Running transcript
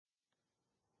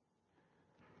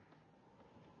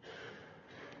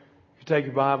Take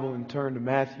your Bible and turn to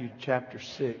Matthew chapter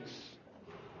 6.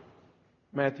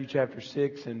 Matthew chapter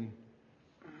 6, and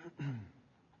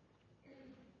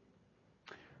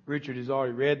Richard has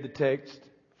already read the text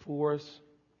for us.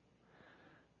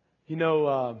 You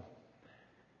know,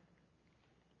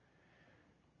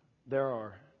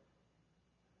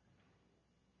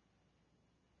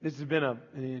 this has been an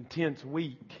intense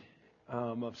week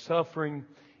of suffering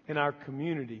in our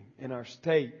community, in our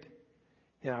state,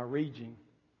 in our region.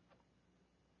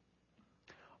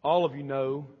 All of you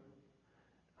know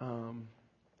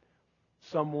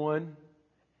someone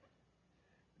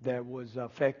that was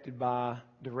affected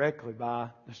directly by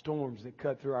the storms that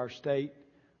cut through our state,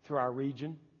 through our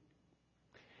region.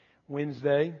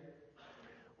 Wednesday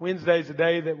is a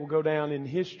day that will go down in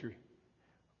history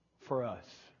for us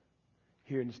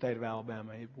here in the state of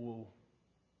Alabama. It will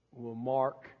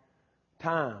mark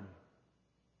time.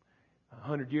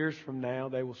 100 years from now,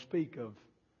 they will speak of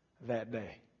that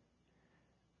day.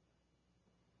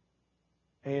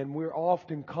 And we're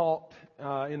often caught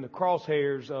in the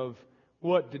crosshairs of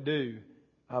what to do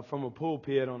from a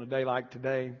pulpit on a day like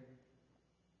today.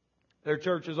 There are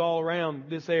churches all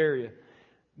around this area.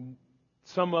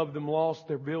 Some of them lost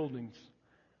their buildings.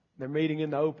 They're meeting in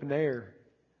the open air,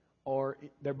 or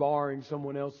they're borrowing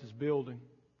someone else's building.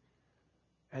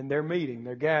 And they're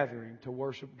gathering to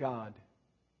worship God.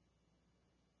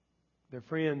 Their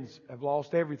friends have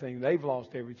lost everything. They've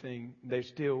lost everything. They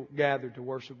still gather to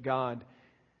worship God.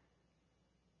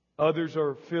 Others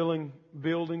are filling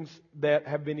buildings that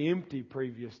have been empty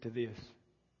previous to this.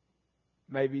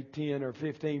 Maybe 10 or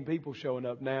 15 people showing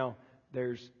up. Now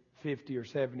there's 50 or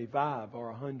 75 or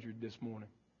 100 this morning.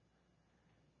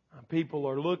 People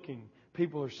are looking.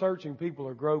 People are searching. People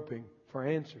are groping for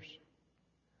answers.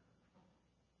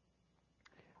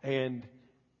 And,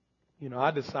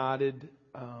 I decided,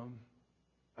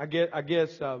 I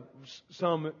guess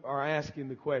some are asking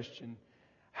the question,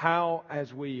 how,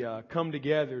 as we come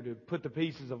together to put the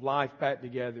pieces of life back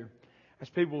together, as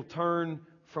people turn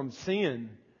from sin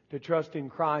to trust in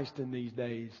Christ in these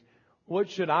days, what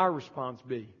should our response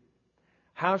be?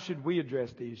 How should we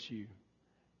address the issue?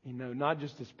 Not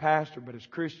just as pastor, but as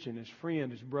Christian, as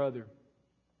friend, as brother.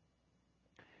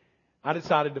 I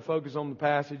decided to focus on the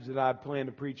passage that I had planned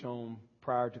to preach on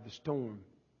prior to the storm.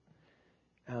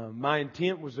 My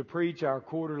intent was to preach our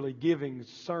quarterly giving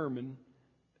sermon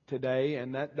today,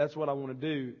 and that's what I want to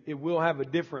do. It will have a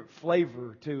different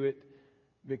flavor to it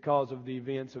because of the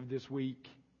events of this week.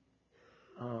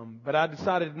 But I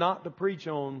decided not to preach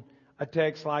on a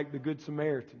text like the Good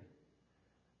Samaritan.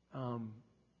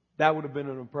 That would have been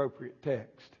an appropriate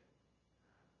text.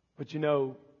 But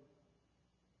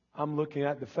I'm looking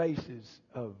at the faces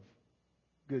of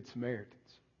Good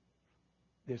Samaritans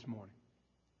this morning.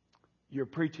 You're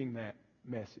preaching that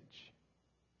message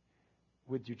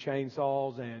with your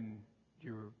chainsaws and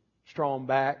your strong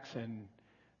backs and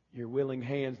your willing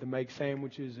hands to make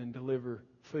sandwiches and deliver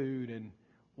food and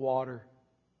water.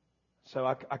 So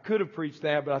I could have preached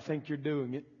that, but I think you're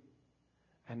doing it.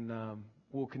 And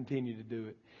we'll continue to do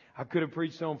it. I could have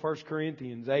preached on 1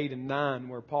 Corinthians 8 and 9,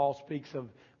 where Paul speaks of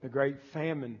the great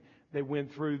famine that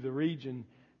went through the region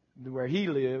where he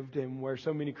lived and where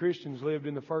so many Christians lived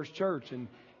in the first church. And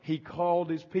he called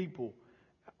his people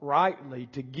rightly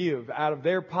to give out of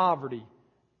their poverty.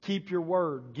 Keep your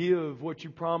word. Give what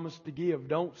you promised to give.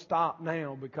 Don't stop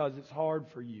now because it's hard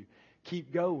for you.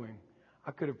 Keep going. I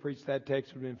could have preached that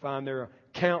text. It would have been fine. There are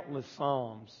countless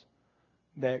Psalms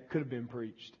that could have been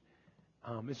preached.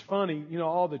 It's funny,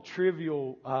 all the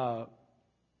trivial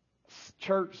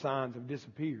church signs have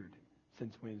disappeared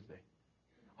since Wednesday.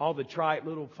 All the trite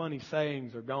little funny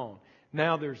sayings are gone.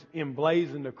 Now there's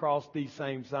emblazoned across these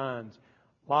same signs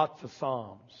lots of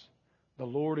Psalms. The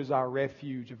Lord is our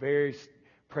refuge, a very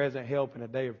present help in a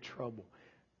day of trouble.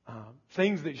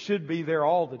 Things that should be there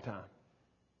all the time.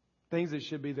 Things that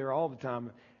should be there all the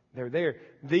time, they're there.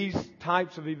 These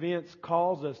types of events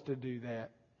cause us to do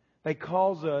that. They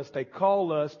call us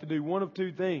to do one of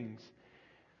two things.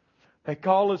 They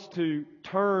call us to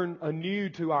turn anew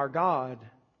to our God,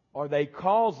 or they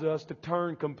cause us to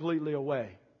turn completely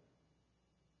away.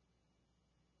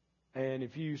 And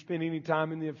if you spend any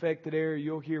time in the affected area,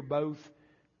 you'll hear both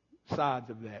sides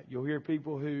of that. You'll hear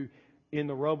people who, in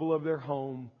the rubble of their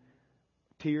home,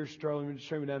 tears streaming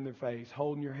down their face,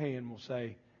 holding your hand, will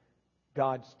say,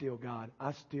 God's still God.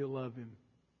 I still love Him.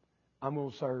 I'm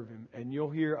going to serve Him. And you'll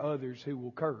hear others who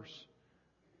will curse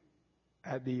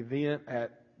at the event,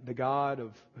 at the God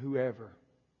of whoever.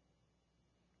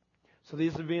 So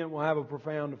this event will have a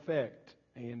profound effect.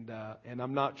 And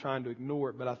I'm not trying to ignore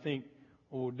it, but I think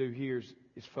what we'll do here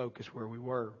is focus where we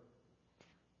were.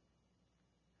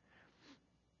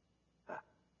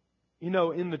 You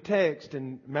know, in the text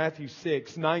in Matthew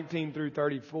 6:19 through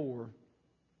 34,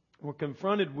 we're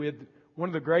confronted with one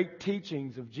of the great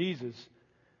teachings of Jesus.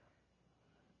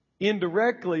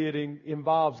 Indirectly, it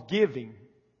involves giving,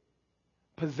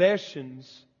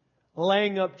 possessions,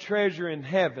 laying up treasure in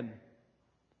heaven.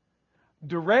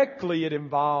 Directly, it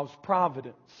involves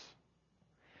providence.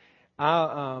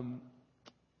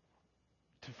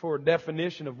 For a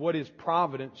definition of what is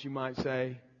providence, you might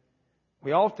say,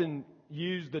 we often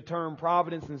use the term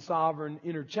providence and sovereign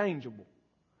interchangeable.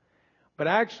 But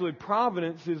actually,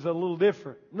 providence is a little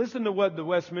different. Listen to what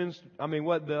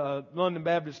the London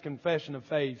Baptist Confession of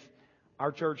Faith,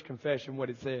 our church confession, what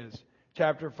it says.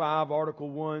 Chapter 5, Article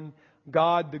 1,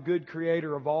 God, the good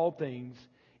creator of all things,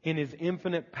 in His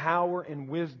infinite power and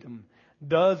wisdom,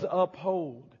 does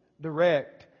uphold,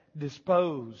 direct,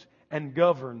 dispose, and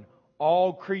govern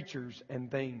all creatures and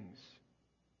things,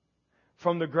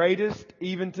 from the greatest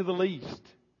even to the least,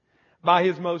 by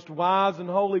His most wise and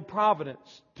holy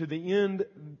providence, to the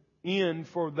end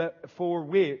for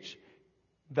which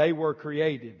they were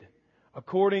created,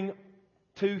 according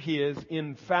to His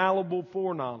infallible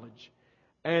foreknowledge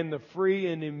and the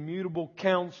free and immutable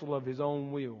counsel of His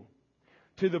own will,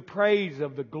 to the praise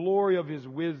of the glory of His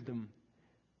wisdom,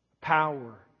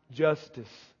 power, justice,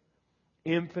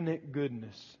 infinite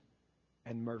goodness,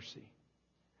 and mercy.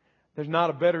 There's not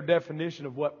a better definition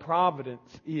of what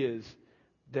providence is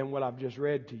than what I've just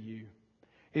read to you.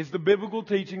 It's the biblical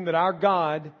teaching that our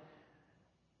God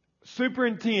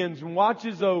superintends and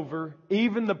watches over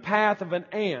even the path of an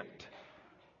ant,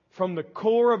 from the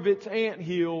core of its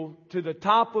anthill to the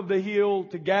top of the hill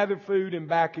to gather food and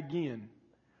back again.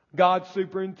 God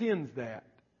superintends that.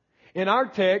 In our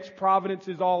text, providence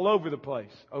is all over the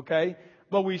place, okay?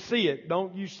 But we see it.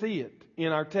 Don't you see it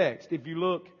in our text? If you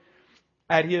look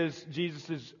at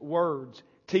Jesus' words,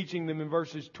 teaching them in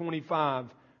verses 25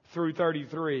 through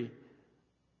 33,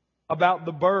 about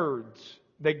the birds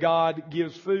that God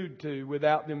gives food to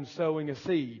without them sowing a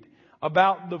seed,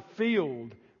 about the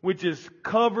field which is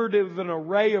covered with an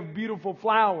array of beautiful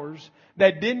flowers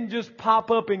that didn't just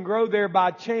pop up and grow there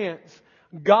by chance.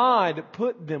 God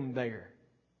put them there.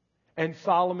 And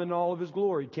Solomon in all of his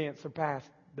glory can't surpass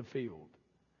the field.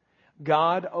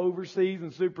 God oversees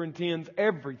and superintends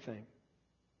everything.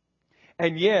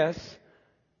 And yes,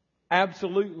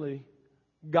 absolutely,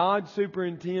 God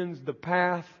superintends the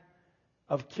path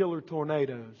of killer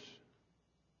tornadoes.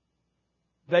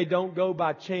 They don't go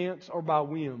by chance or by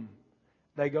whim.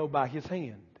 They go by His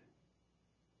hand.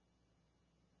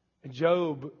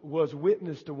 Job was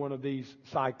witness to one of these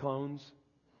cyclones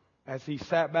as he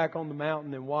sat back on the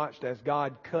mountain and watched as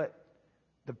God cut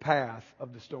the path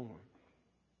of the storm.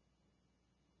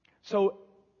 So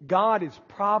God is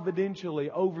providentially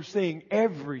overseeing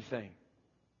everything.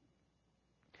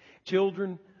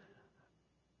 Children,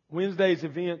 Wednesday's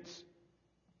events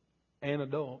and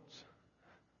adults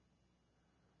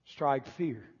strike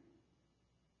fear.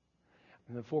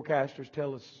 And the forecasters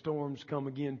tell us storms come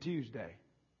again Tuesday.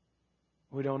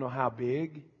 We don't know how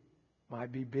big.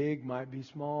 Might be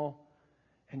small.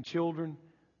 And children,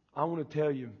 I want to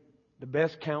tell you the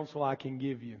best counsel I can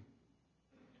give you.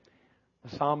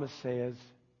 The psalmist says,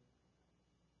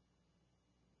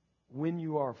 when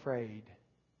you are afraid,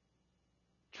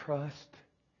 trust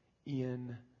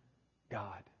in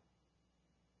God.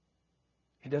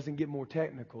 It doesn't get more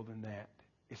technical than that.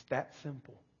 It's that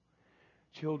simple.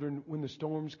 Children, when the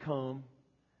storms come,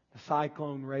 the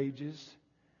cyclone rages,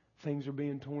 things are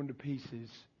being torn to pieces,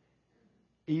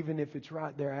 even if it's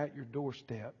right there at your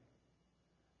doorstep,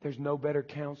 there's no better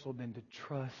counsel than to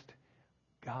trust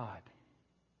God.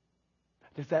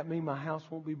 Does that mean my house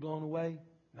won't be blown away?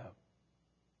 No.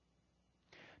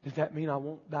 Does that mean I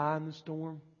won't die in the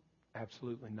storm?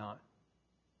 Absolutely not.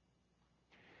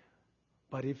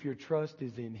 But if your trust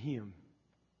is in Him,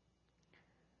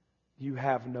 you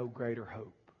have no greater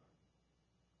hope.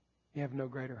 You have no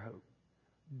greater hope.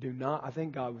 I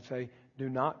think God would say, do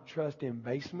not trust in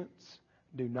basements.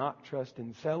 Do not trust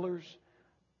in cellars.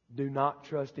 Do not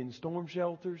trust in storm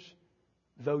shelters,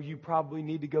 though you probably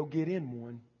need to go get in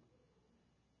one.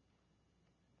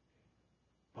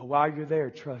 But while you're there,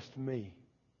 trust me.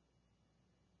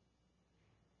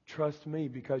 Trust me,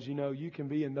 because you can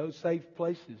be in those safe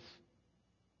places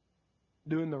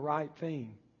doing the right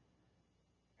thing,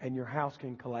 and your house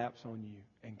can collapse on you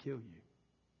and kill you.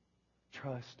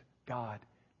 Trust God.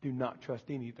 Do not trust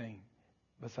anything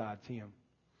besides Him.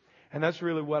 And that's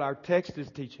really what our text is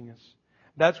teaching us.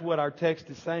 That's what our text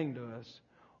is saying to us.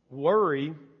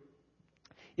 Worry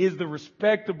is the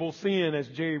respectable sin, as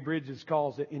Jerry Bridges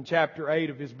calls it in chapter 8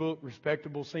 of his book,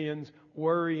 Respectable Sins.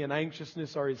 Worry and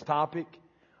anxiousness are his topic.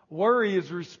 Worry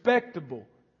is respectable.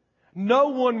 No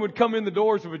one would come in the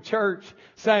doors of a church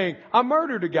saying, I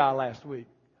murdered a guy last week.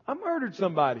 I murdered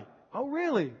somebody. Oh,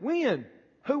 really? When?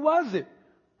 Who was it?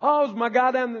 Oh, it was my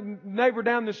guy neighbor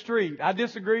down the street. I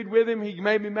disagreed with him. He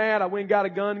made me mad. I went and got a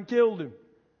gun and killed him.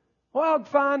 Well,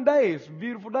 fine day. It's a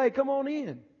beautiful day. Come on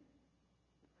in.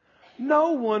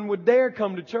 No one would dare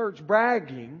come to church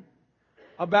bragging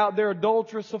about their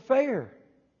adulterous affair,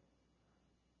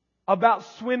 about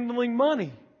swindling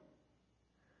money,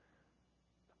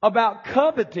 about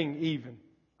coveting even.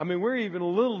 I mean, we're even a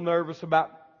little nervous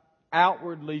about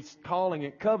outwardly calling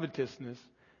it covetousness,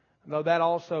 though that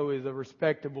also is a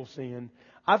respectable sin.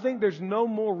 I think there's no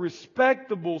more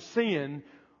respectable sin,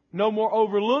 no more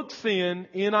overlooked sin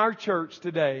in our church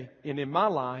today and in my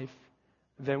life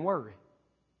than worry.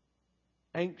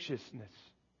 Anxiousness.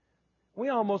 We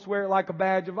almost wear it like a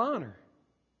badge of honor.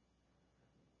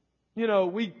 You know,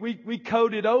 we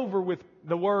coat it over with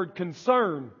the word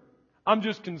concern. I'm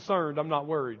just concerned. I'm not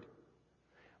worried.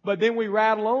 But then we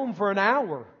rattle on for an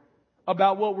hour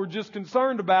about what we're just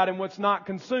concerned about and what's not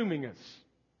consuming us.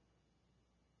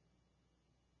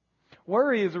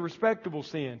 Worry is a respectable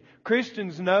sin.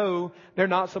 Christians know they're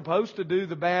not supposed to do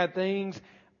the bad things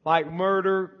like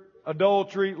murder,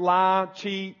 adultery, lie,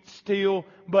 cheat, steal,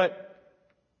 but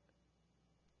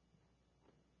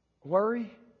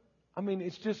worry, I mean,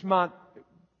 it's just how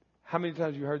many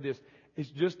times have you heard this? It's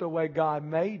just the way God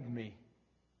made me.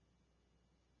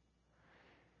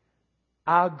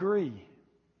 I agree.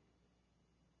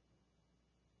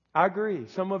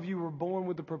 Some of you were born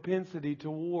with a propensity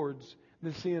towards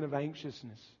the sin of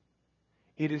anxiousness.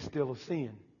 It is still a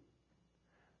sin.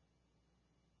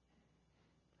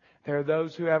 There are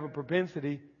those who have a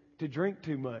propensity to drink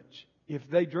too much. If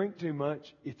they drink too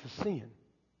much, it's a sin.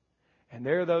 And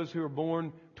there are those who are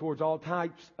born towards all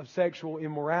types of sexual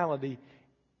immorality,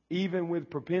 even with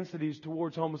propensities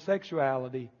towards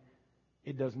homosexuality.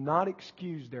 It does not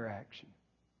excuse their action.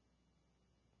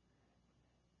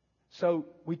 So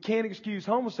we can't excuse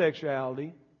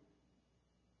homosexuality,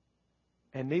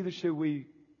 and neither should we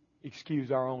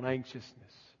excuse our own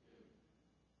anxiousness,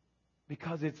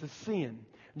 because it's a sin.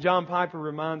 John Piper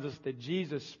reminds us that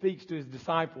Jesus speaks to His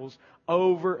disciples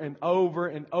over and over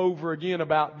and over again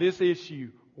about this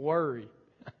issue, worry.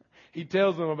 He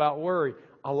tells them about worry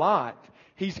a lot.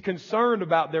 He's concerned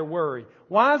about their worry.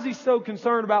 Why is He so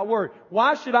concerned about worry?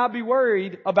 Why should I be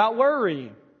worried about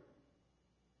worrying?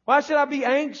 Why should I be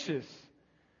anxious?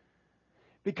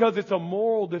 Because it's a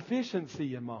moral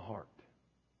deficiency in my heart.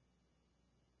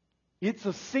 It's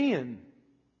a sin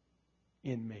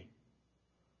in me.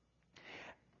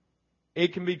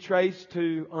 It can be traced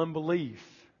to unbelief.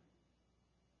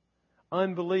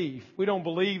 Unbelief. We don't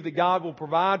believe that God will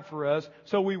provide for us,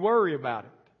 so we worry about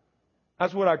it.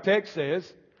 That's what our text says.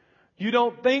 You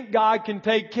don't think God can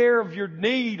take care of your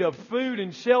need of food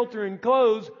and shelter and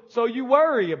clothes, so you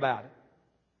worry about it.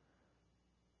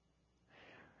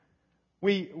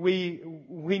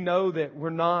 We know that we're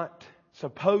not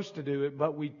supposed to do it,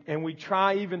 but we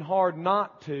try even hard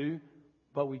not to,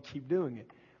 but we keep doing it.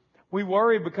 We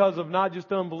worry because of not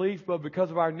just unbelief, but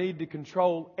because of our need to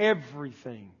control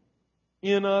everything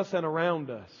in us and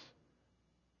around us.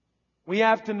 We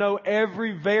have to know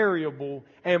every variable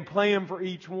and plan for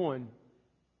each one.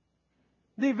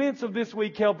 The events of this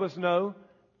week help us know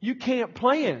you can't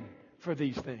plan for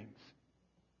these things.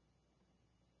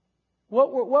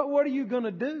 What are you going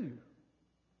to do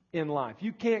in life?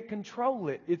 You can't control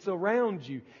it. It's around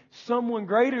you. Someone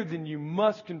greater than you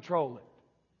must control it.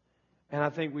 And I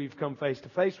think we've come face to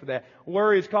face with that.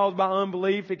 Worry is caused by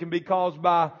unbelief. It can be caused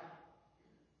by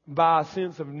a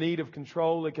sense of need of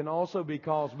control. It can also be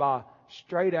caused by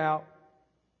straight out,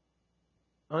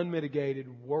 unmitigated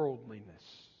worldliness.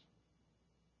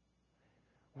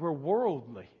 We're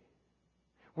worldly.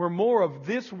 We're more of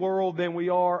this world than we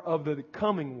are of the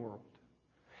coming world.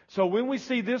 So when we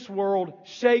see this world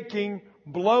shaking,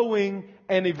 blowing,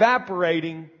 and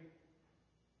evaporating,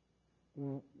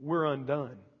 we're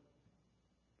undone.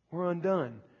 We're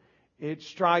undone. It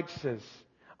strikes us.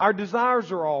 Our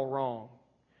desires are all wrong.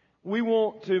 We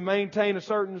want to maintain a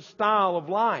certain style of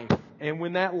life. And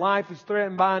when that life is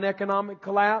threatened by an economic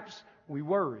collapse, we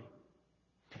worry.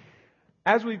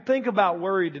 As we think about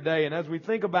worry today, and as we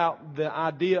think about the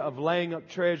idea of laying up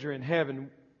treasure in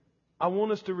heaven, I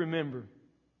want us to remember,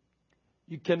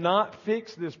 you cannot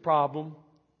fix this problem.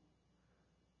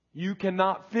 You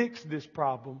cannot fix this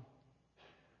problem.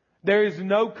 There is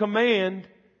no command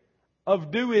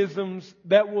of doisms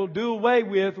that will do away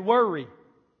with worry.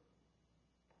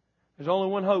 There's only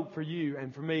one hope for you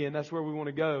and for me, and that's where we want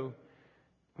to go.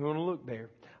 We want to look there.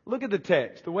 Look at the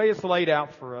text, the way it's laid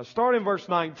out for us. Start in verse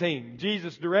 19.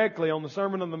 Jesus directly on the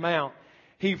Sermon on the Mount,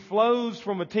 He flows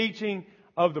from a teaching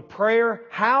of the prayer.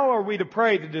 How are we to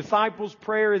pray? The disciples'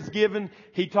 prayer is given.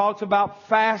 He talks about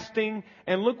fasting.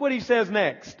 And look what He says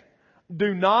next.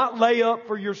 Do not lay up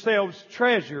for yourselves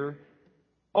treasure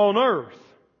on earth.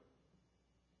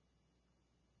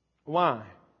 Why?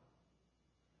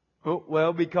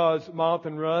 Well, because moth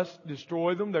and rust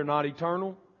destroy them. They're not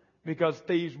eternal. Because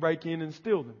thieves break in and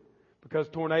steal them. Because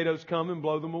tornadoes come and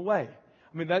blow them away.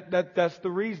 I mean, that's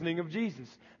the reasoning of Jesus.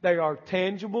 They are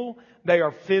tangible, they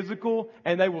are physical,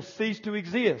 and they will cease to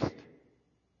exist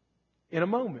in a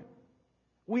moment.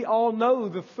 We all know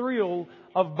the thrill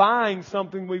of buying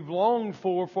something we've longed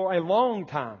for a long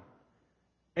time.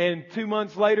 And 2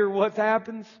 months later, what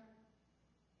happens?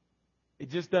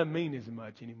 It just doesn't mean as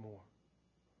much anymore.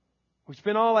 We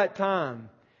spent all that time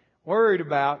worried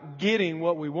about getting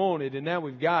what we wanted, and now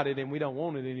we've got it and we don't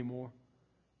want it anymore.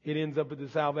 It ends up at the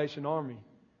Salvation Army,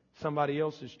 somebody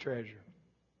else's treasure.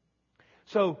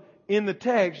 So, in the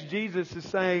text, Jesus is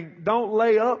saying, don't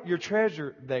lay up your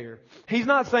treasure there. He's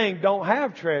not saying don't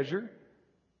have treasure.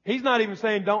 He's not even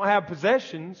saying don't have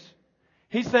possessions.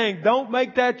 He's saying don't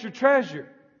make that your treasure.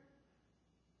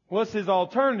 What's His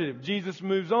alternative? Jesus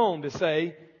moves on to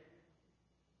say,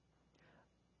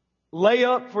 lay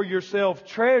up for yourself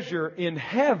treasure in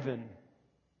heaven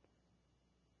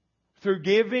through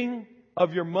giving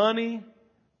of your money,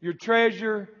 your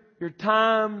treasure, your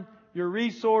time, your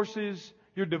resources,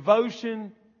 your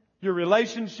devotion, your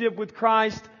relationship with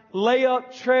Christ. Lay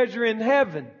up treasure in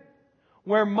heaven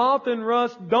where moth and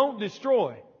rust don't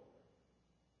destroy.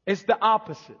 It's the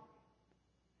opposite.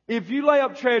 If you lay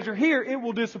up treasure here, it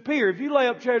will disappear. If you lay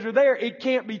up treasure there, it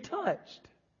can't be touched.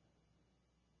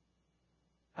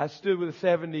 I stood with a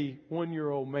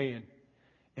 71-year-old man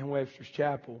in Webster's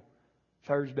Chapel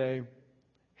Thursday.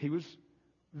 He was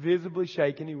visibly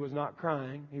shaken. He was not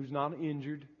crying. He was not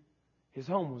injured. His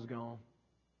home was gone.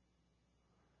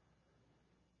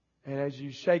 And as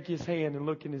you shake his hand and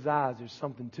look in his eyes, there's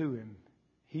something to him.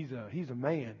 He's a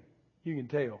man. You can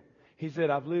tell. He said,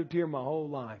 I've lived here my whole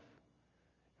life.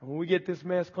 And when we get this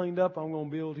mess cleaned up, I'm going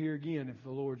to build here again if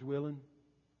the Lord's willing.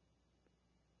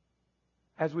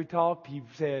 As we talked, he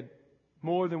said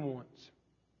more than once,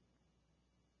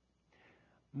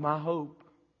 my hope,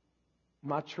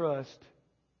 my trust,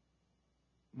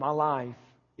 my life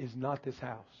is not this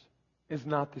house. It's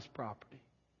not this property.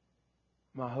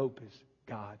 My hope is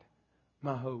God.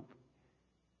 My hope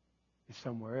is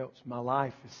somewhere else. My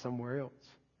life is somewhere else.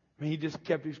 I mean, he just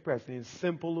kept expressing in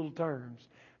simple little terms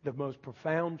the most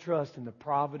profound trust in the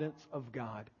providence of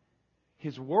God.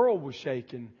 His world was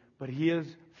shaken, but his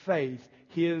faith,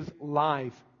 his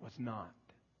life was not.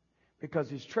 Because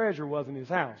his treasure wasn't his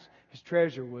house. His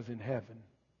treasure was in heaven.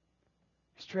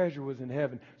 His treasure was in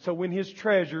heaven. So when his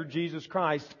treasure, Jesus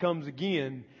Christ, comes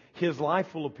again, his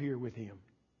life will appear with him.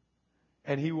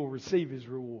 And he will receive his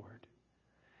reward.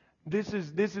 This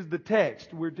is the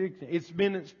text we're dictating. It's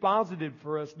been exposited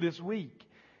for us this week.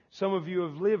 Some of you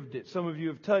have lived it. Some of you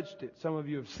have touched it. Some of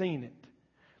you have seen it.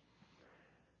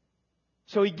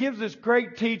 So he gives us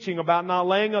great teaching about not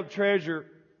laying up treasure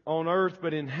on earth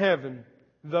but in heaven.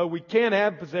 Though we can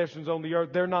have possessions on the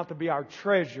earth, they're not to be our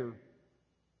treasure.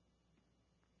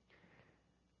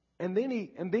 And then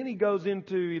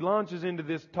he launches into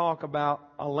this talk about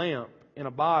a lamp and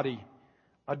a body,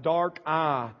 a dark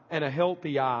eye and a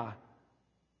healthy eye.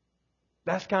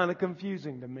 That's kind of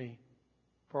confusing to me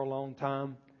for a long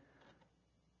time.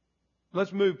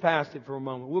 Let's move past it for a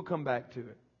moment. We'll come back to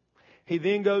it. He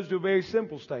then goes to a very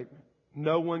simple statement.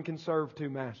 No one can serve two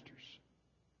masters.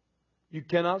 You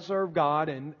cannot serve God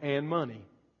and money.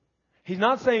 He's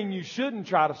not saying you shouldn't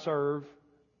try to serve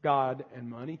God and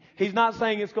money. He's not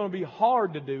saying it's going to be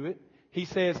hard to do it. He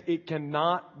says it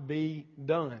cannot be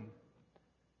done.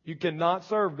 You cannot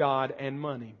serve God and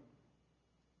money.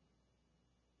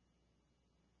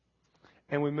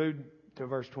 And we move to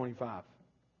verse 25.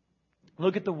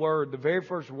 Look at the word. The very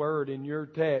first word in your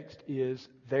text is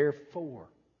therefore.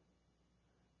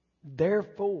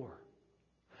 Therefore.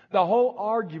 The whole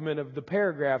argument of the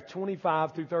paragraph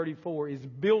 25 through 34 is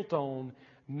built on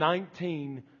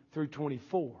 19 through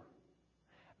 24.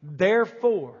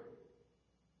 Therefore,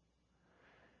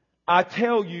 I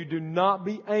tell you, do not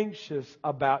be anxious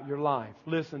about your life.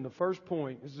 Listen, the first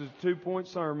point, this is a 2-point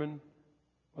sermon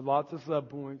with lots of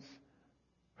subpoints.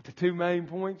 But the two main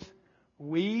points,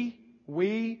 we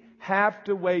have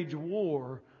to wage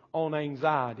war on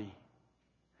anxiety.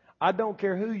 I don't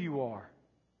care who you are.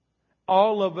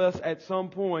 All of us at some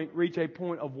point reach a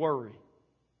point of worry.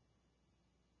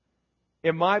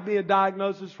 It might be a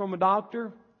diagnosis from a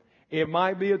doctor. It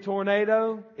might be a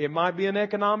tornado. It might be an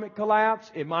economic collapse.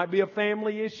 It might be a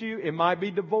family issue. It might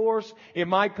be divorce. It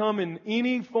might come in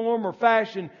any form or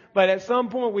fashion. But at some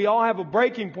point, we all have a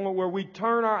breaking point where we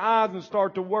turn our eyes and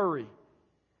start to worry,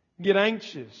 get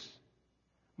anxious,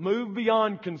 move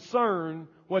beyond concern,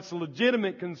 what's a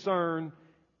legitimate concern,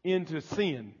 into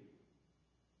sin.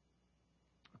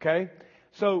 Okay?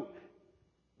 So,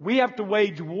 we have to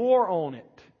wage war on it.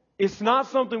 It's not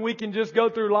something we can just go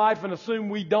through life and assume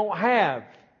we don't have.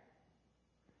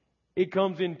 It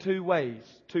comes in two ways,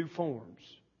 two forms.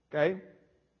 Okay?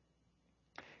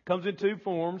 It comes in two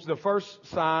forms. The first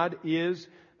side is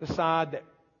the side that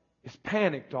is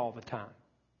panicked all the time.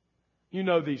 You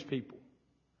know these people.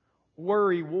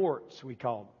 Worry warts, we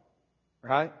call them.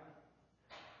 Right?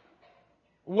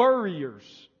 Worriers.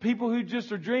 People who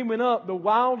just are dreaming up the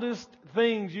wildest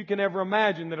things you can ever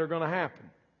imagine that are going to happen.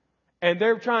 And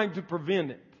they're trying to prevent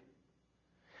it.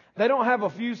 They don't have a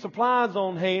few supplies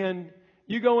on hand.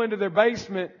 You go into their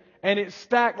basement and it's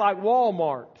stacked like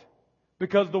Walmart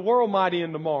because the world might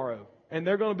end tomorrow and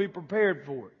they're going to be prepared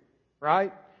for it.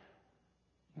 Right?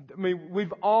 I mean,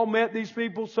 we've all met these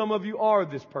people. Some of you are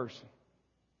this person.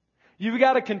 You've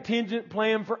got a contingent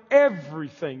plan for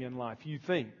everything in life, you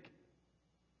think.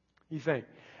 You think.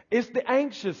 It's the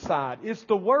anxious side. It's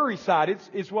the worry side.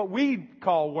 It's what we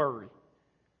call worry.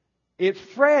 It's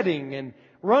fretting and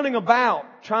running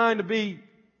about trying to be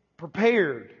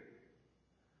prepared.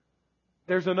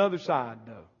 There's another side,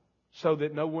 though, so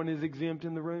that no one is exempt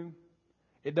in the room.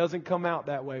 It doesn't come out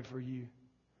that way for you.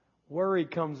 Worry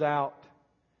comes out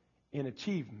in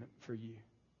achievement for you.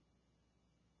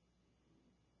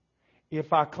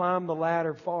 If I climb the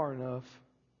ladder far enough,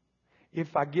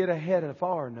 if I get ahead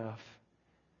far enough,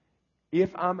 if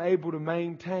I'm able to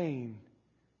maintain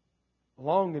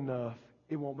long enough,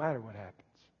 it won't matter what happens.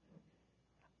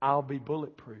 I'll be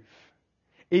bulletproof.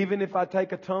 Even if I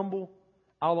take a tumble,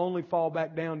 I'll only fall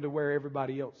back down to where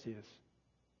everybody else is.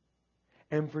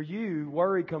 And for you,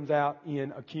 worry comes out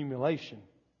in accumulation,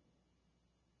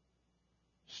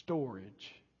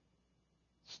 storage,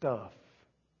 stuff,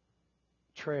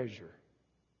 treasure.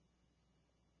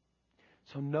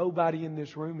 So nobody in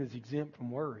this room is exempt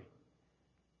from worry.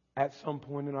 At some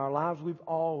point in our lives, we've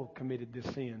all committed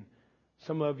this sin.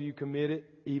 Some of you commit it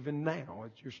even now.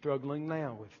 You're struggling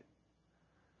now with it.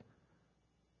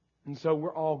 And so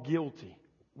we're all guilty.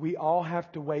 We all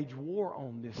have to wage war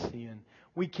on this sin.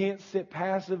 We can't sit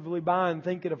passively by and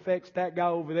think it affects that guy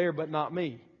over there, but not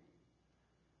me.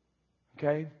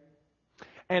 Okay?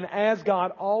 And as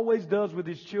God always does with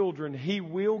His children, He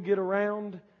will get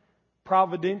around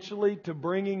providentially to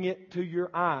bringing it to your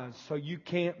eyes so you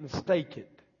can't mistake it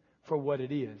for what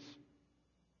it is.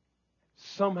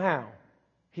 Somehow.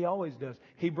 He always does.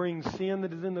 He brings sin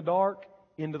that is in the dark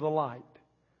into the light.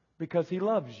 Because He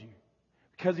loves you.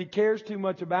 Because He cares too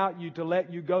much about you to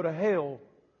let you go to hell.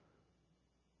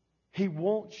 He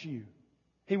wants you.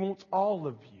 He wants all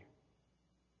of you.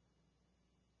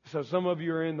 So some of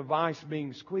you are in the vice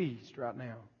being squeezed right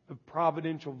now. The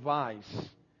providential vice.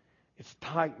 It's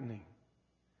tightening.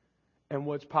 And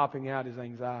what's popping out is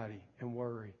anxiety and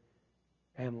worry.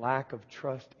 And lack of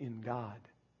trust in God.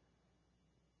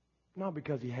 Not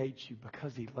because He hates you,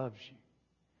 because He loves you.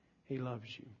 He loves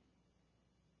you.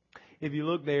 If you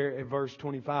look there at verse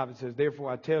 25, it says, "Therefore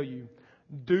I tell you,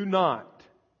 do not,"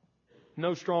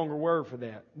 no stronger word for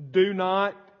that, do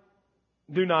not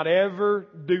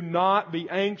be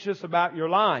anxious about your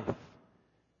life,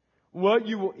 what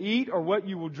you will eat or what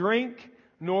you will drink,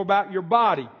 nor about your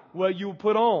body, what you will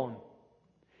put on.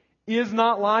 Is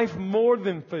not life more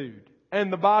than food,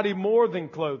 and the body more than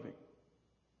clothing?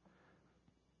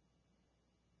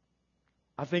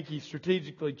 I think He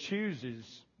strategically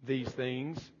chooses these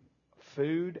things,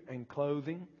 food and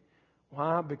clothing.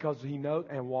 Why? Because He knows,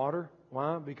 and water.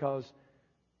 Why? Because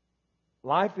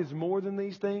life is more than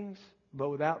these things, but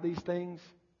without these things,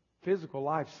 physical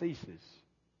life ceases.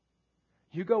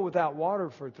 You go without water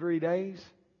for 3 days,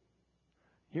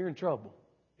 you're in trouble.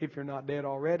 If you're not dead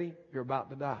already, you're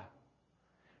about to die.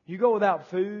 You go without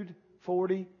food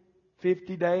 40,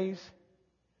 50 days,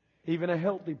 even a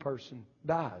healthy person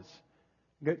dies.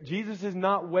 Jesus is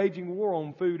not waging war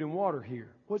on food and water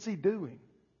here. What's He doing?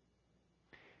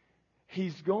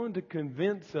 He's going to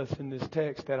convince us in this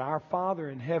text that our Father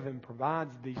in heaven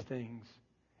provides these things,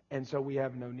 and so we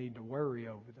have no need to worry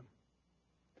over them.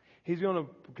 He's going to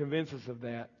convince us of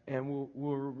that, and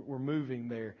we're moving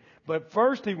there. But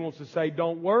first He wants to say,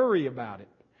 don't worry about it.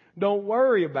 Don't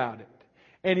worry about it.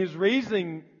 And His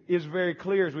reasoning is very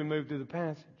clear as we move through the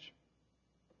passage.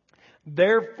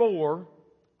 Therefore,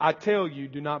 I tell you,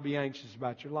 do not be anxious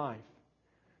about your life.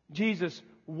 Jesus,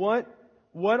 what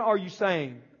are you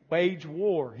saying? Wage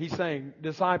war. He's saying,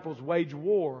 disciples, wage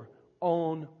war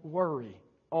on worry,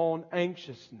 on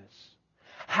anxiousness.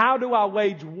 How do I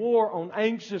wage war on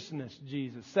anxiousness,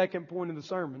 Jesus? Second point of the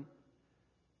sermon,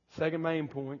 second main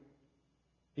point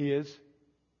is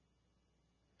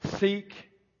seek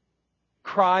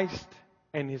Christ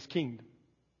and His kingdom.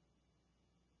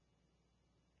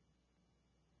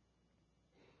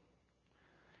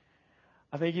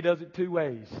 I think He does it two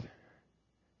ways.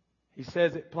 He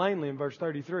says it plainly in verse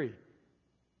 33.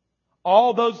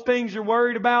 All those things you're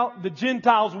worried about, the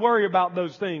Gentiles worry about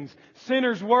those things.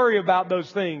 Sinners worry about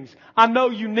those things. I know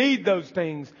you need those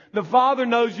things. The Father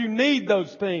knows you need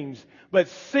those things. But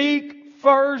seek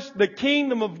first the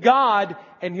kingdom of God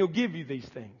and He'll give you these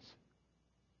things.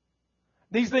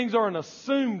 These things are an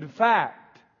assumed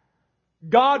fact.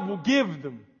 God will give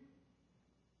them.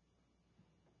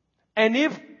 And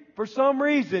if for some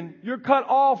reason you're cut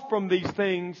off from these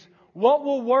things, what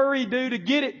will worry do to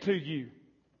get it to you?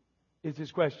 Is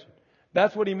his question.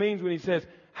 That's what he means when he says,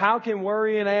 how can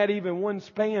worrying add even one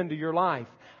span to your life?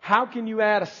 How can you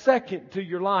add a second to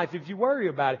your life if you worry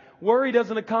about it? Worry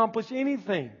doesn't accomplish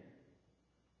anything.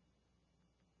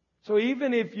 So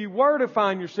even if you were to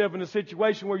find yourself in a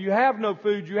situation where you have no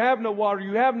food, you have no water,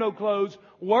 you have no clothes,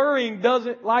 worrying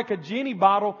doesn't, like a genie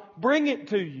bottle, bring it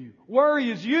to you.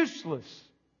 Worry is useless.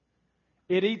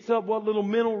 It eats up what little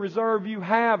mental reserve you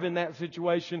have in that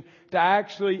situation to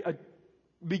actually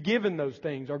be given those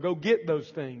things or go get those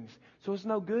things. So it's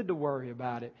no good to worry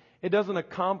about it. It doesn't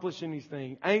accomplish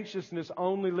anything. Anxiousness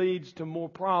only leads to more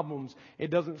problems. It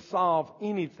doesn't solve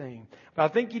anything. But I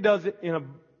think he does it in a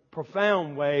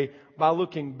profound way by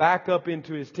looking back up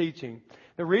into his teaching.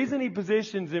 The reason he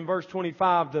positions in verse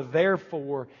 25 the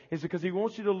therefore is because he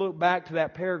wants you to look back to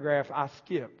that paragraph I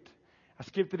skipped. I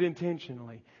skipped it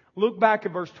intentionally. Look back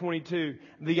at verse 22.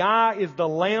 The eye is the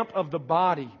lamp of the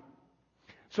body.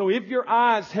 So if your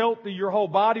eye is healthy, your whole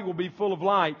body will be full of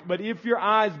light. But if your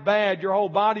eye is bad, your whole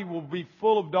body will be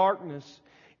full of darkness.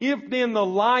 If then the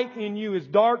light in you is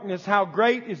darkness, how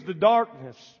great is the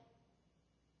darkness?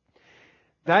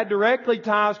 That directly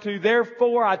ties to,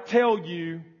 therefore I tell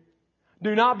you,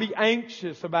 do not be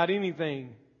anxious about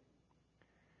anything.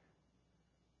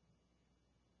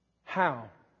 How?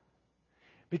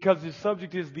 Because the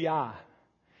subject is the eye.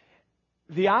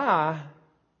 The eye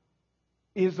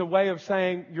is a way of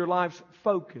saying your life's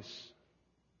focus.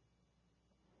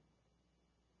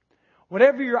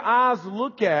 Whatever your eyes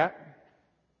look at,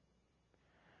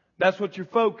 that's what you're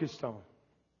focused on.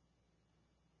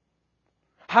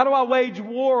 How do I wage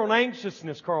war on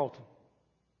anxiousness, Carlton?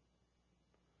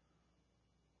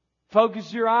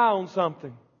 Focus your eye on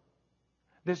something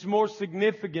that's more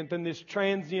significant than this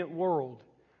transient world.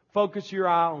 Focus your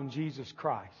eye on Jesus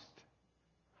Christ.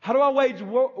 How do I wage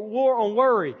war on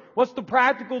worry? What's the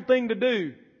practical thing to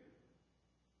do?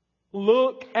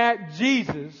 Look at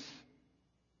Jesus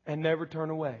and never turn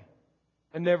away.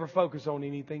 And never focus on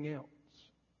anything else.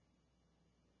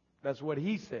 That's what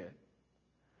he said.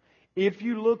 If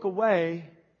you look away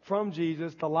from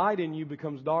Jesus, the light in you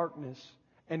becomes darkness,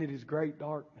 and it is great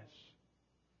darkness.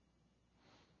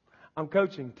 I'm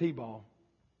coaching T-ball.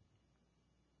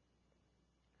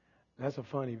 That's a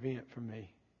fun event for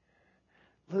me.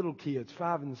 Little kids,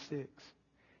 5 and 6.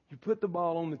 You put the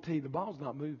ball on the tee, the ball's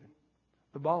not moving.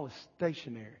 The ball is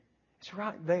stationary. It's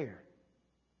right there.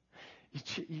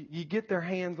 You get their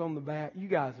hands on the bat. You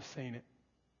guys have seen it.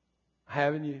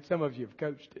 Haven't you? Some of you have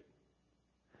coached it.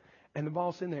 And the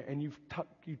ball's in there, and you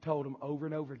told them over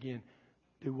and over again,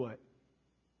 do what?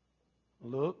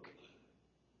 Look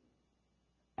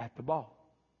at the ball.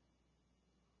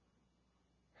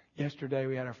 Yesterday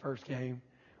we had our first game,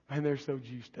 and they're so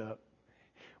juiced up.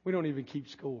 We don't even keep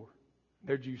score.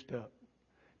 They're juiced up.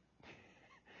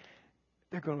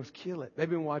 They're going to kill it. They've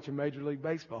been watching Major League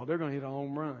Baseball. They're going to hit a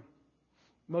home run.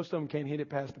 Most of them can't hit it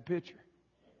past the pitcher.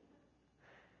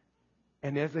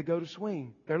 And as they go to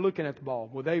swing, they're looking at the ball.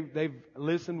 Well, they've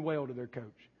listened well to their coach.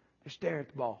 They're staring at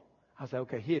the ball. I say,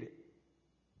 okay, hit it.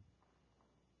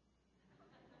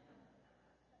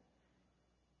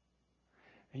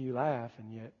 And you laugh,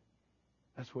 and yet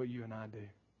that's what you and I do.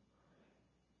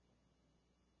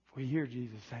 We hear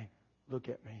Jesus saying, look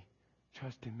at me,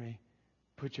 trust in me,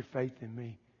 put your faith in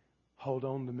me, hold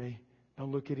on to me,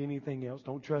 don't look at anything else,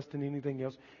 don't trust in anything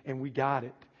else, and we got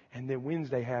it. And then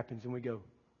Wednesday happens and we go,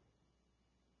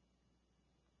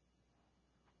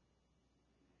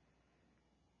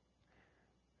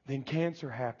 then cancer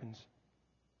happens,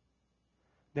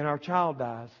 then our child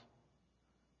dies,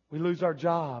 we lose our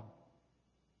job.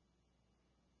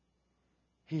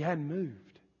 He hadn't moved.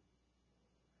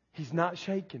 He's not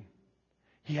shaken.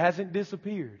 He hasn't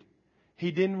disappeared.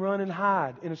 He didn't run and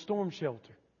hide in a storm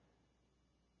shelter.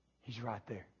 He's right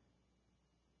there.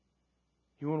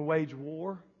 You want to wage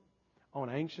war on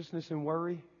anxiousness and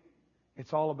worry?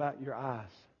 It's all about your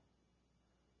eyes.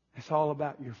 It's all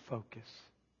about your focus.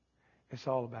 It's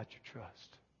all about your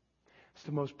trust. It's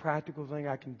the most practical thing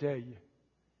I can tell you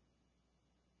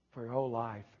for your whole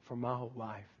life, for my whole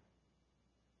life.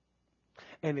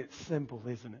 And it's simple,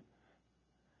 isn't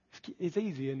it? It's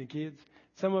easy, isn't it, kids?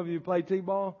 Some of you play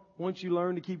t-ball. Once you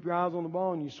learn to keep your eyes on the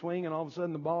ball and you swing, and all of a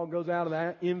sudden the ball goes out of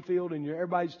that infield and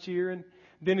everybody's cheering,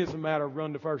 then it's a matter of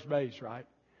run to first base, right?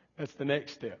 That's the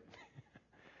next step.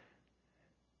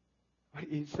 But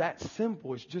it's that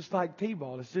simple. It's just like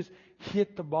t-ball. It's just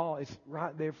hit the ball. It's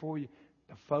right there for you.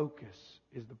 The focus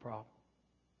is the problem.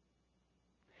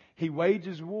 He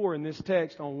wages war in this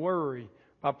text on worry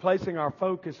by placing our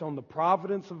focus on the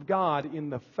providence of God in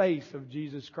the face of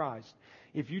Jesus Christ.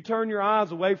 If you turn your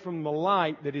eyes away from the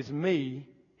light that is me,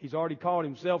 He's already called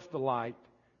Himself the light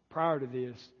prior to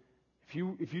this.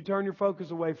 If you turn your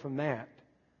focus away from that,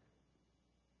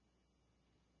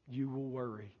 you will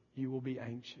worry. You will be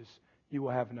anxious. You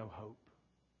will have no hope.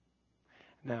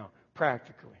 Now,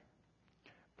 practically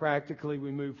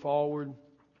we move forward.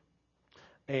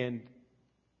 And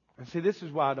see, this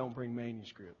is why I don't bring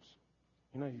manuscripts.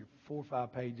 You know, you're 4 or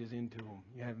 5 pages into them.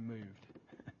 You haven't moved.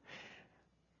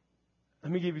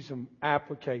 Let me give you some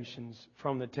applications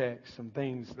from the text, some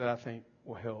things that I think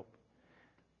will help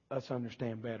us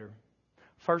understand better.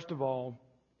 First of all,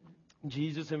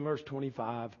 Jesus in verse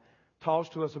 25 talks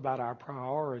to us about our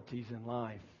priorities in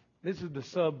life. This is the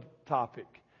subtopic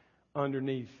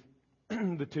underneath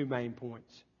the 2 main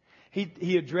points.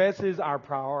 He addresses our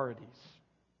priorities.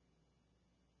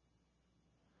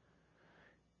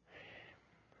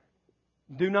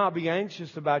 Do not be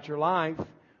anxious about your life.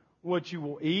 What you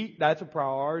will eat, that's a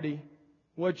priority.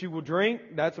 What you will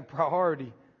drink, that's a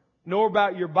priority. Nor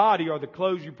about your body or the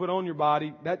clothes you put on your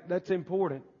body. That's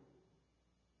important.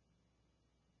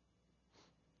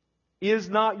 Is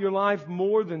not your life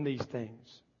more than these things?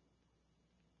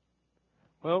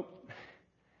 Well,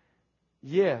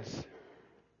 yes.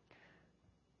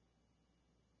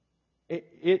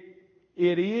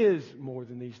 It is more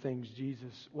than these things,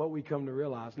 Jesus, what we come to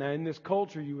realize. Now, in this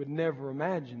culture, you would never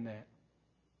imagine that.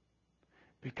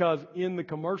 Because in the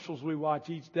commercials we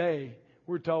watch each day,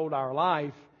 we're told our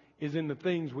life is in the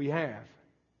things we have.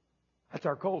 That's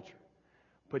our culture.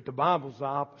 But the Bible's the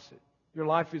opposite. Your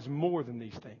life is more than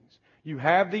these things. You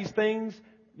have these things.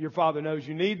 Your Father knows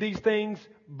you need these things.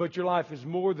 But your life is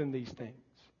more than these things.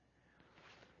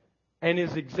 And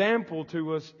His example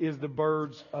to us is the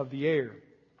birds of the air.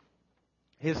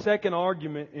 His second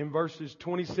argument in verses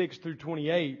 26 through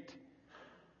 28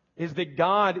 is that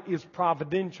God is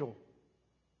providential.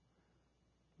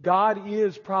 God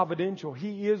is providential.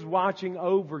 He is watching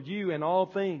over you in all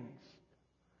things.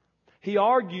 He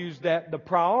argues that the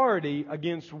priority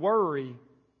against worry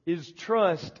is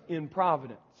trust in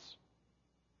providence.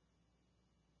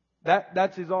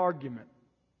 That's his argument.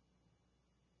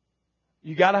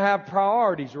 You got to have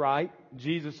priorities, right?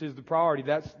 Jesus is the priority.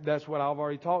 That's what I've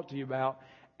already talked to you about.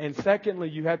 And secondly,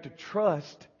 you have to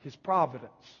trust His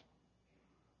providence.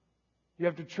 You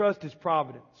have to trust His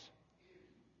providence.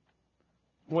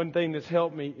 One thing that's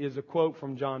helped me is a quote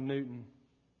from John Newton.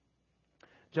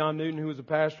 John Newton, who was a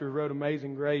pastor who wrote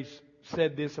Amazing Grace,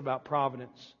 said this about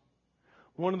providence.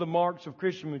 One of the marks of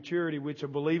Christian maturity which a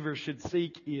believer should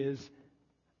seek is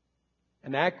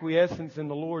an acquiescence in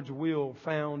the Lord's will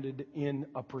founded in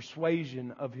a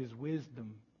persuasion of His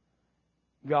wisdom,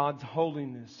 God's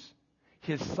holiness,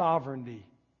 His sovereignty,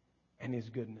 and His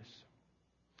goodness.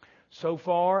 So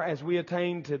far as we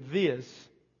attain to this,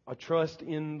 a trust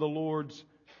in the Lord's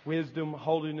wisdom,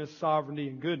 holiness, sovereignty,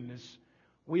 and goodness,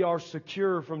 we are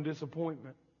secure from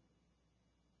disappointment.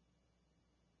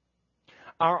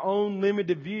 Our own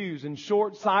limited views and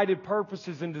short-sighted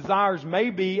purposes and desires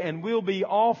may be and will be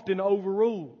often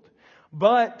overruled.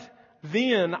 But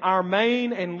then our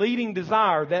main and leading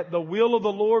desire that the will of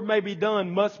the Lord may be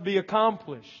done must be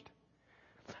accomplished.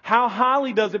 How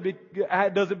highly does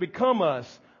it become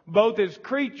us, both as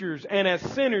creatures and as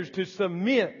sinners, to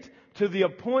submit to the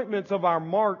appointments of our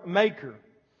Maker,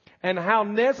 and how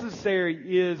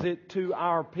necessary is it to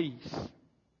our peace.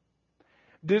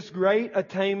 This great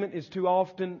attainment is too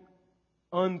often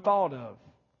unthought of,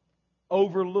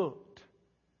 overlooked.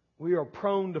 We are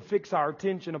prone to fix our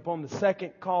attention upon the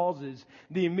second causes,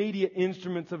 the immediate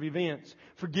instruments of events,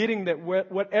 forgetting that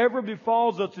whatever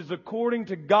befalls us is according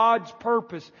to God's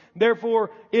purpose. Therefore,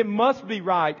 it must be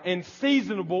right and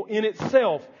seasonable in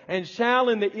itself, and shall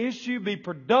in the issue be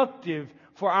productive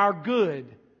for our good.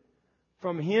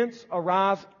 From hence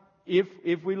arise,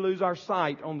 if we lose our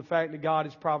sight on the fact that God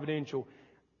is providential,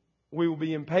 we will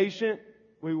be impatient,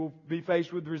 we will be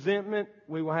faced with resentment,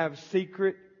 we will have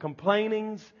secret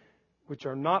complainings, which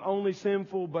are not only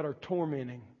sinful, but are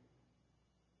tormenting.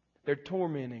 They're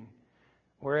tormenting.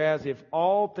 Whereas if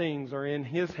all things are in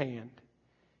His hand,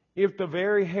 if the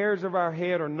very hairs of our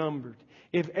head are numbered,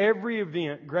 if every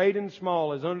event, great and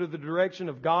small, is under the direction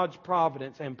of God's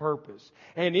providence and purpose,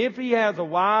 and if He has a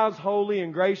wise, holy,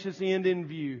 and gracious end in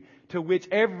view, to which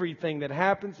everything that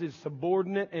happens is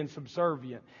subordinate and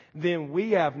subservient, then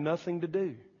we have nothing to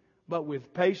do, but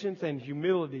with patience and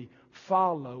humility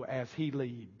follow as He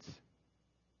leads,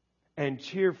 and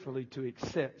cheerfully to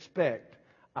expect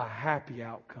a happy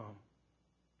outcome.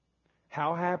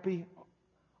 How happy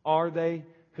are they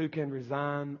who can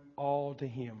resign all to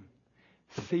Him,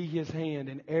 see His hand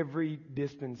in every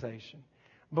dispensation,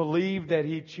 believe that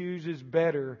He chooses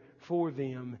better for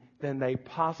them than they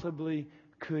possibly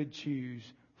could choose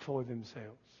for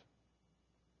themselves.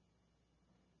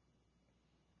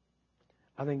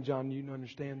 I think John Newton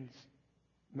understands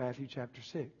Matthew chapter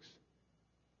 6.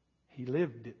 He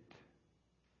lived it.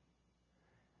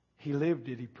 He lived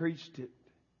it. He preached it.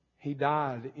 He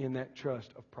died in that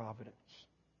trust of providence.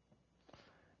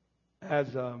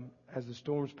 As the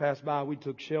storms passed by, we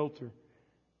took shelter.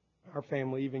 Our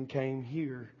family even came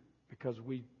here because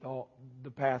we thought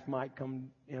the path might come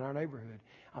in our neighborhood.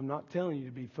 I'm not telling you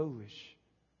to be foolish.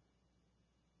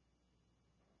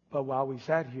 But while we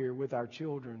sat here with our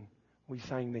children, we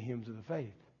sang the hymns of the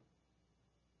faith.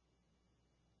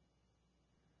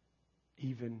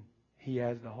 Even He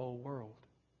has the whole world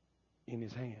in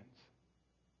His hands.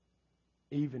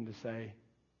 Even to say,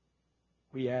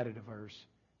 we added a verse,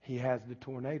 He has the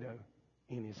tornado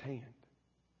in His hand.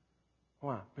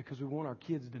 Why? Because we want our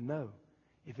kids to know,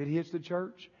 if it hits the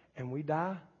church and we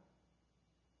die,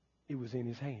 it was in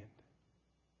His hand.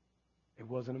 It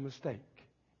wasn't a mistake.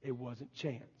 It wasn't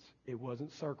chance. It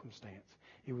wasn't circumstance.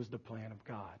 It was the plan of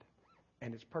God.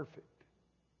 And it's perfect.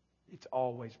 It's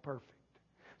always perfect.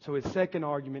 So his second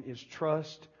argument is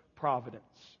trust providence.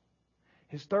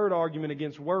 His third argument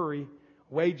against worry,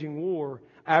 waging war,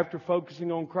 after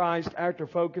focusing on Christ, after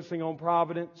focusing on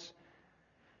providence,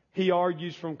 he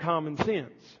argues from common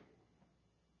sense,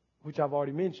 which I've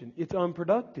already mentioned. It's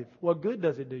unproductive. What good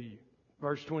does it do you?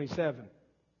 Verse 27.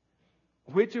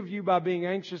 Which of you by being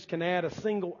anxious can add a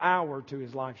single hour to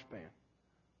his lifespan?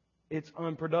 It's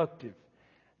unproductive.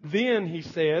 Then he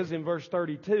says in verse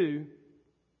 32,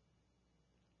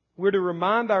 we're to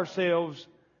remind ourselves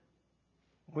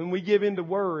when we give in to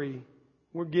worry,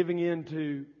 we're giving in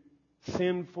to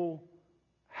sinful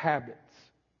habits.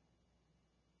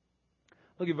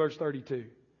 Look at verse 32.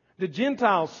 The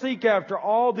Gentiles seek after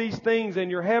all these things, and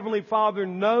your heavenly Father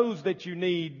knows that you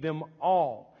need them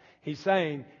all. He's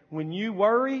saying, when you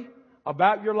worry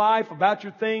about your life, about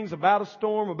your things, about a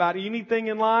storm, about anything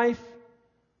in life,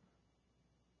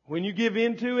 when you give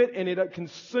into it and it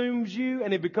consumes you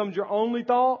and it becomes your only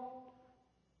thought,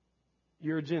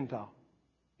 you're a Gentile.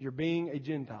 You're being a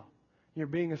Gentile. You're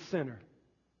being a sinner.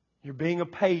 You're being a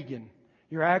pagan.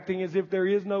 You're acting as if there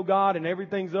is no God and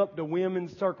everything's up to whim and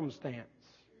circumstance.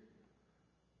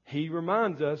 He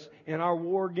reminds us in our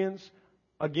war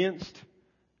against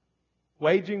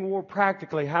waging war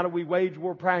practically. How do we wage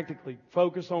war practically?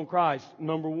 Focus on Christ,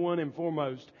 number one and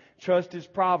foremost. Trust His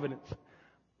providence.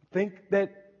 Think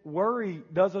that worry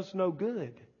does us no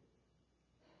good.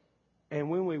 And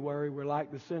when we worry, we're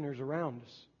like the sinners around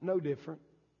us. No different.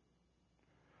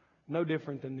 No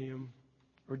different than them.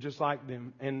 We're just like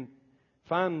them. And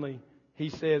finally, he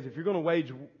says, if you're going to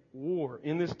wage war,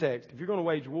 in this text, if you're going to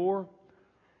wage war,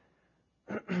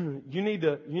 you need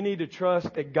to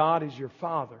trust that God is your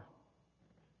Father.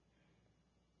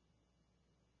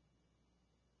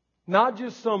 Not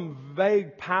just some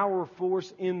vague power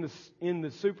force in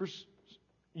the super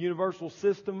universal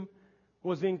system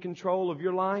was in control of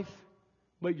your life,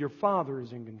 but your Father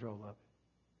is in control of it.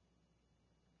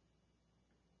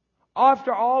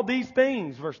 After all these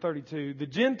things, verse 32, the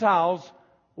Gentiles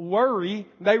worry,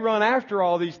 they run after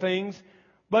all these things,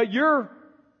 but you're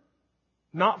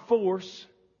not force,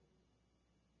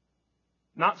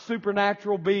 not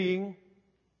supernatural being.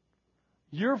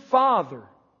 Your Father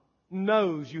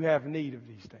knows you have need of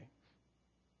these things.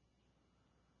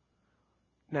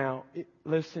 Now,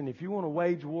 listen, if you want to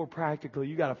wage war practically,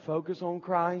 you got to focus on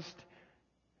Christ.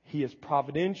 He is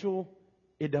providential.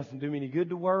 It doesn't do me any good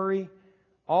to worry.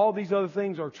 All these other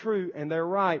things are true, and they're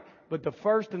right. But the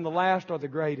first and the last are the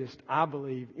greatest, I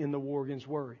believe, in the war against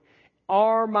worry.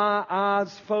 Are my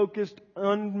eyes focused,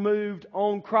 unmoved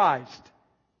on Christ?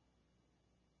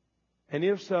 And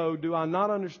if so, do I not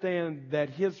understand that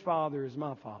His Father is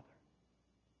my Father?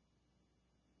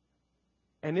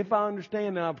 And if I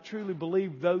understand and I truly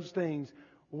believe those things,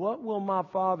 what will my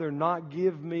Father not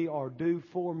give me or do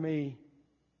for me?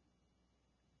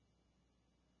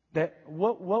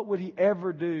 What would He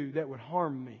ever do that would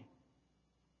harm me?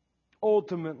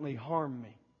 Ultimately harm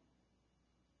me.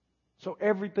 So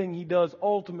everything He does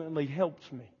ultimately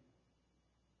helps me.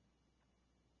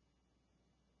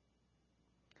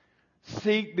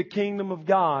 Seek the kingdom of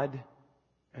God,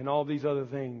 and all these other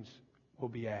things will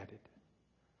be added.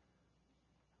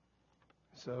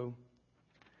 So,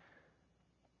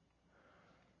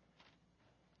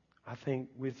 I think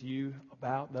with you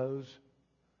about those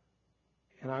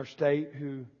in our state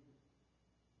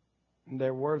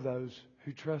there were those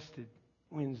who trusted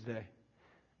Wednesday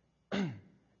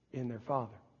in their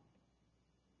Father.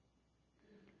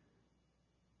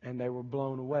 And they were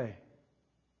blown away.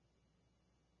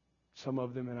 Some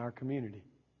of them in our community,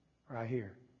 right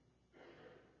here.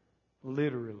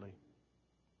 Literally,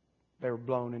 they were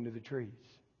blown into the trees.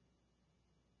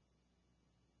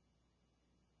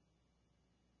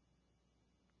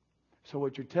 So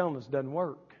what you're telling us doesn't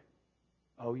work.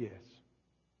 Oh, yes.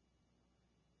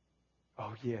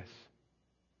 Oh, yes.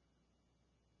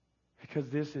 Because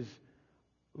this is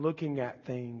looking at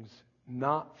things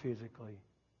not physically,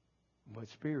 but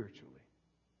spiritually.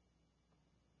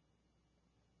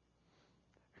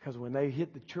 Because when they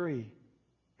hit the tree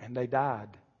and they died,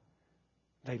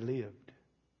 they lived.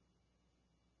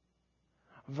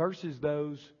 Versus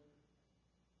those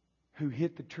who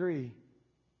hit the tree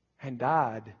and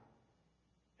died,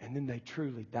 and then they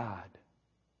truly died.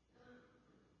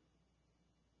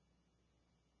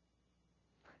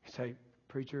 You say,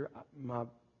 preacher, my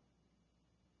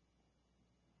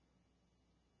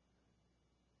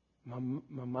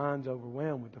mind's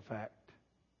overwhelmed with the fact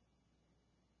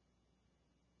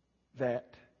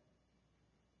that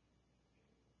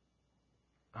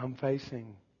I'm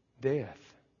facing death.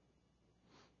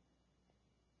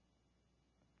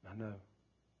 I know.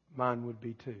 Mine would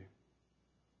be too.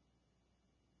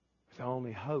 The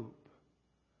only hope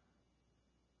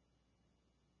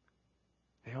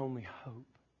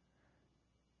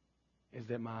is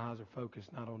that my eyes are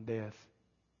focused not on death,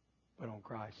 but on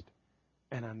Christ.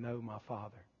 And I know my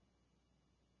Father.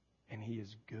 And He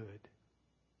is good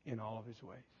in all of His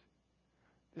ways.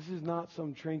 This is not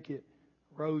some trinket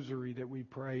rosary that we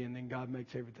pray and then God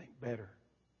makes everything better.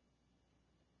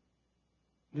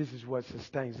 This is what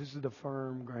sustains. This is the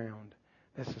firm ground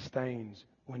that sustains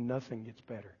when nothing gets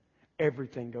better.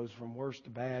 Everything goes from worse to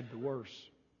bad to worse.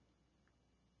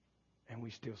 And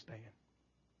we still stand.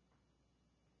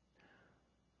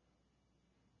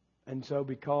 And so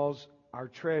because our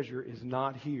treasure is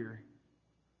not here,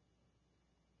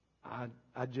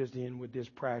 I just end with this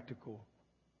practical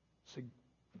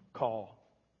call.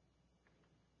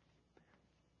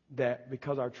 That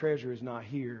because our treasure is not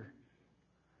here,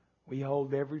 we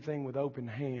hold everything with open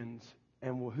hands,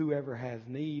 and whoever has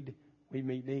need, we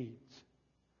meet needs.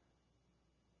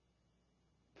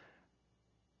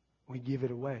 We give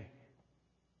it away.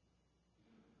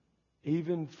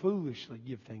 Even foolishly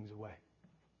give things away.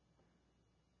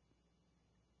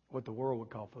 What the world would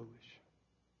call foolish.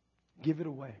 Give it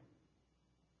away.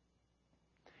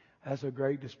 That's a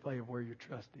great display of where your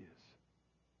trust is.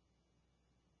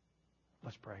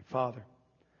 Let's pray. Father,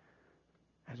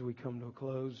 as we come to a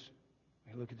close,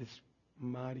 we look at this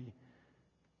mighty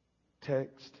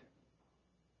text,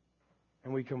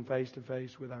 and we come face to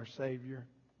face with our Savior.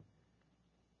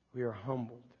 We are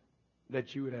humbled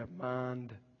that you would have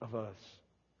mind of us.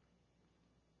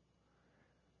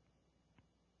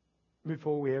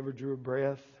 Before we ever drew a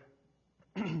breath,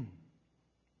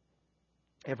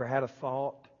 ever had a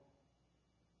thought,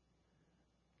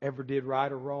 ever did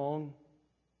right or wrong,